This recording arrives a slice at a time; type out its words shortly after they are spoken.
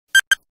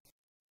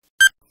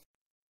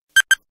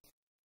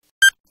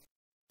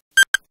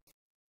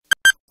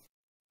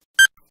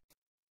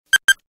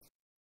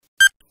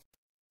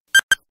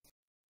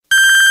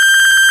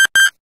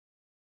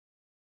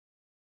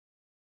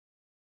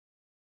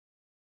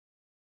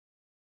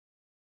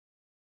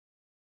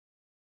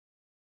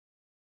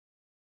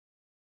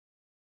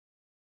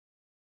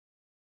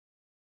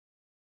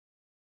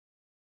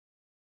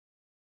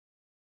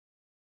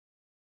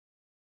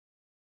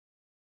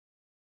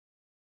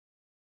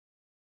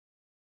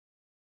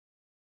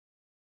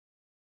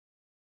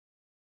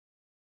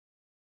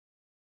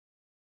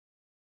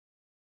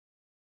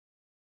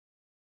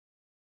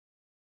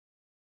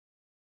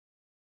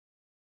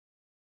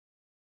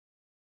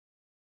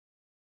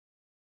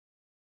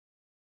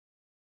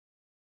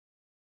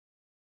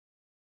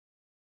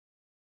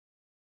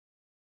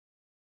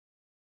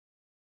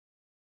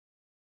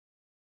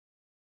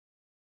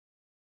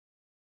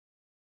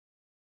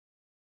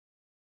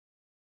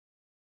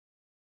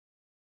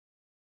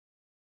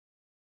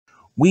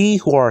We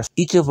who are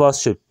each of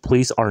us should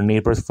please our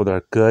neighbors for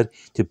their good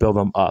to build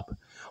them up.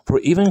 For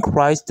even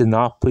Christ did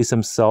not please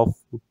himself,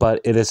 but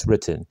it is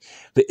written,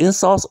 "The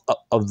insults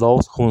of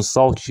those who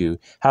insult you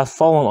have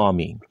fallen on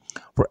me."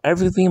 For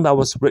everything that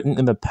was written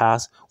in the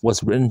past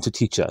was written to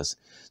teach us,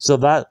 so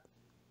that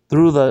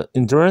through the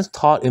endurance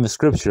taught in the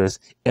Scriptures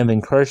and the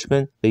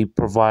encouragement they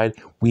provide,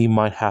 we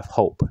might have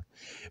hope.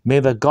 May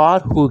the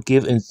God who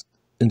gives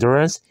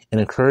endurance and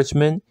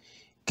encouragement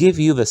give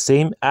you the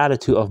same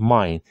attitude of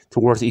mind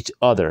towards each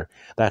other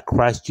that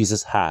Christ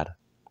Jesus had,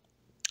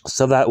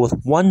 so that with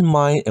one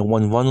mind and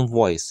one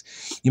voice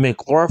you may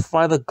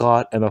glorify the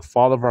God and the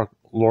Father of our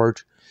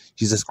Lord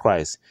Jesus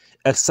Christ.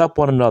 Accept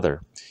one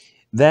another.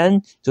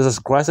 Then, just as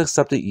Christ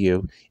accepted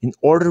you, in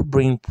order to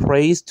bring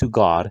praise to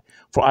God,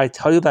 for I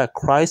tell you that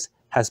Christ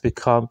has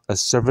become a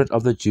servant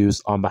of the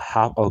Jews on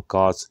behalf of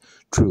God's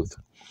truth,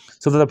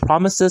 so that the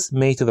promises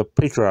made to the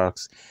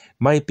patriarchs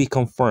might be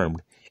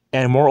confirmed,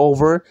 and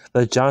moreover,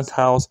 the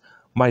Gentiles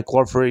might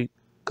glorify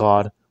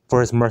God for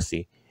his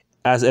mercy,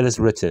 as it is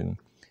written,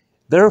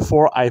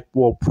 "Therefore I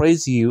will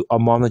praise you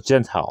among the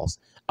Gentiles.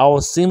 I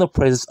will sing the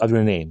praises of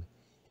your name."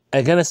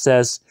 Again it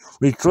says,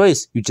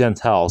 "Rejoice, you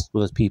Gentiles,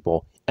 with his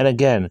people." And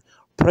again,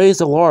 "Praise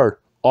the Lord,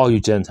 all you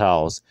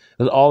Gentiles."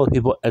 Let all the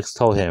people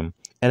extol him.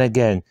 And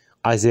again,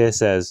 Isaiah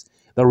says,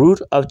 "The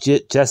root of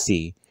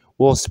Jesse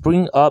will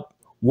spring up,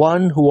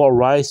 one who will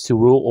rise to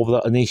rule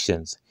over the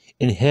nations.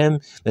 In him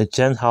the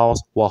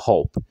Gentiles will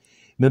hope."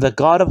 May the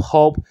God of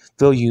hope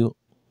fill you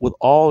with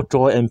all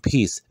joy and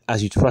peace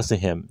as you trust in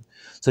him,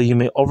 so you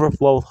may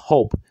overflow with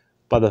hope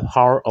by the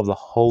power of the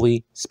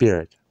Holy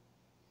Spirit.